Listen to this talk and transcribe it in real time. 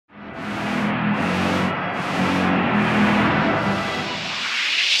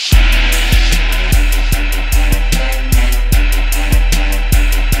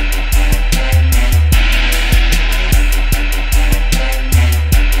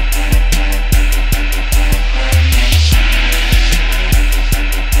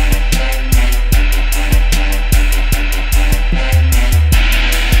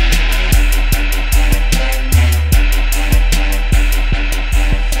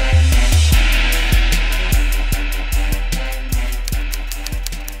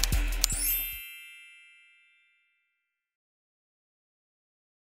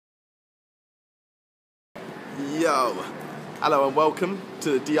Hello and welcome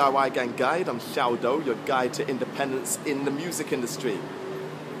to the DIY Gang Guide. I'm Shao, your guide to independence in the music industry.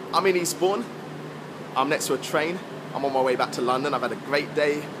 I'm in Eastbourne. I'm next to a train. I'm on my way back to London. I've had a great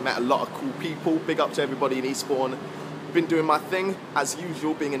day, met a lot of cool people. Big up to everybody in Eastbourne. Been doing my thing, as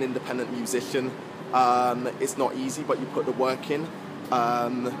usual, being an independent musician. It's not easy, but you put the work in.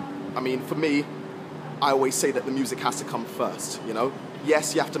 I mean, for me, I always say that the music has to come first, you know?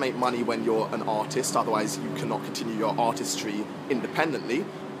 Yes, you have to make money when you're an artist, otherwise you cannot continue your artistry independently,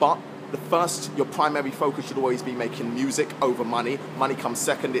 but your primary focus should always be making music over money. Money comes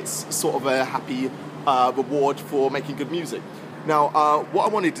second. It's sort of a happy reward for making good music. Now, what I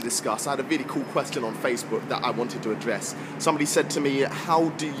wanted to discuss, I had a really cool question on Facebook that I wanted to address. Somebody said to me, how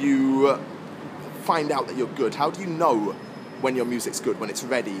do you find out that you're good? How do you know when your music's good, when it's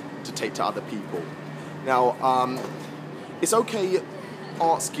ready to take to other people? Now, it's okay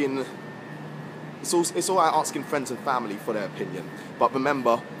asking, it's all right asking friends and family for their opinion, but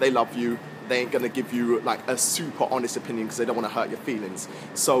remember, they love you. They ain't gonna give you like a super honest opinion because they don't want to hurt your feelings.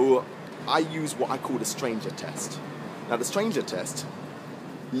 So I use what I call the stranger test. Now the stranger test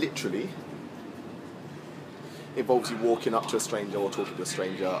literally involves you walking up to a stranger or talking to a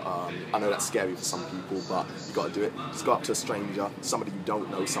stranger. I know that's scary for some people, but you gotta do it. Just go up to a stranger, somebody you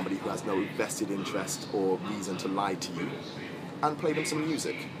don't know, somebody who has no vested interest or reason to lie to you, and play them some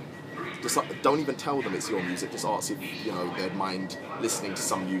music. Just like, don't even tell them it's your music, just ask if they'd mind listening to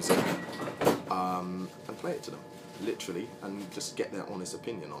some music, and play it to them, literally, and just get their honest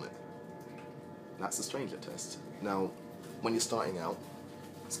opinion on it. That's the stranger test. Now, when you're starting out,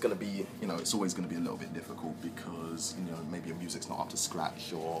 it's gonna be, it's always gonna be a little bit difficult because, maybe your music's not up to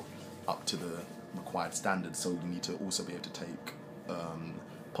scratch or up to the required standards, so you need to also be able to take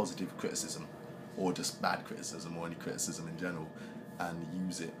positive criticism or just bad criticism or any criticism in general and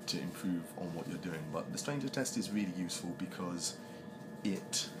use it to improve on what you're doing. But the stranger test is really useful because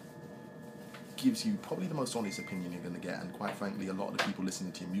it gives you probably the most honest opinion you're going to get, and quite frankly a lot of the people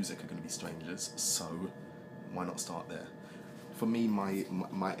listening to your music are going to be strangers, so why not start there? For me,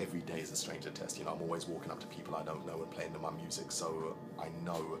 my everyday is a stranger test. I'm always walking up to people I don't know and playing them my music, so I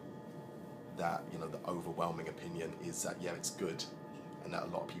know that the overwhelming opinion is that yeah, it's good and that a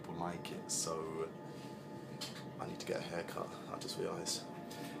lot of people like it. So I need to get a haircut, I just realised.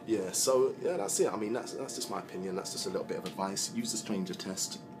 Yeah, so yeah, that's it. I mean, that's just my opinion. That's just a little bit of advice. Use the stranger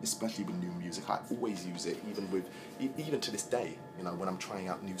test, especially with new music. I always use it, even to this day. When I'm trying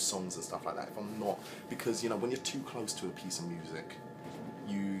out new songs and stuff like that. If I'm not, because when you're too close to a piece of music,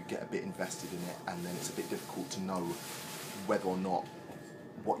 you get a bit invested in it, and then it's a bit difficult to know whether or not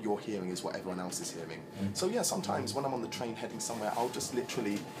what you're hearing is what everyone else is hearing. So yeah, sometimes when I'm on the train heading somewhere, I'll just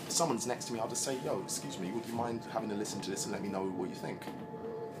literally, if someone's next to me, I'll just say, yo, excuse me, would you mind having a listen to this and let me know what you think?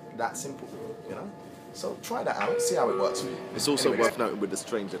 That simple, So try that out, see how it works. It's also worth noting with the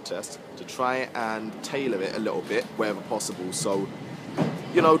stranger test to try and tailor it a little bit wherever possible. So,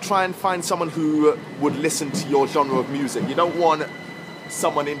 try and find someone who would listen to your genre of music. You don't want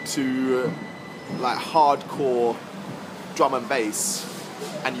someone into like hardcore drum and bass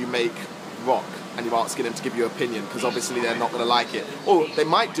and you make rock and you're asking them to give you an opinion, because obviously they're not going to like it. Or they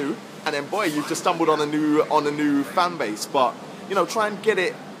might do, and then boy, you've just stumbled on a new fan base. But try and get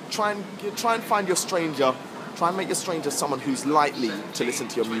it. Try and find your stranger. Try and make your stranger someone who's likely to listen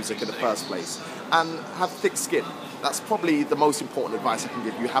to your music in the first place, and have thick skin. That's probably the most important advice I can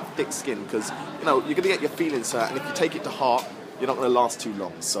give you. Have thick skin, because you're going to get your feelings hurt, and if you take it to heart, you're not going to last too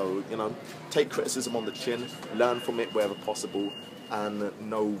long. So take criticism on the chin, learn from it wherever possible, and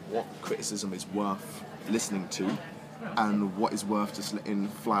know what criticism is worth listening to, and what is worth just letting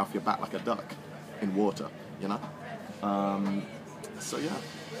fly off your back like a duck in water. So yeah,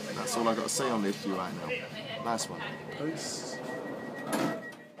 that's all I got to say on this issue right now. Nice one. Peace.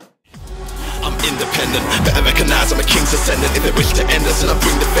 I'm independent, better recognize I'm a king's descendant. If they wish to end us, then I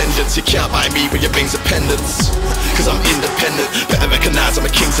bring the vengeance. You can't buy me with your rings of pendants, cause I'm independent, better recognize I'm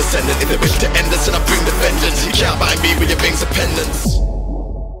a king's descendant. If they wish to end us, then I bring the vengeance. You can't buy me with your rings of pendants.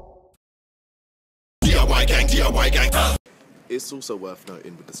 DIY gang, DIY gang. It's also worth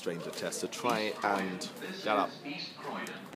noting with the stranger test to try and shut up.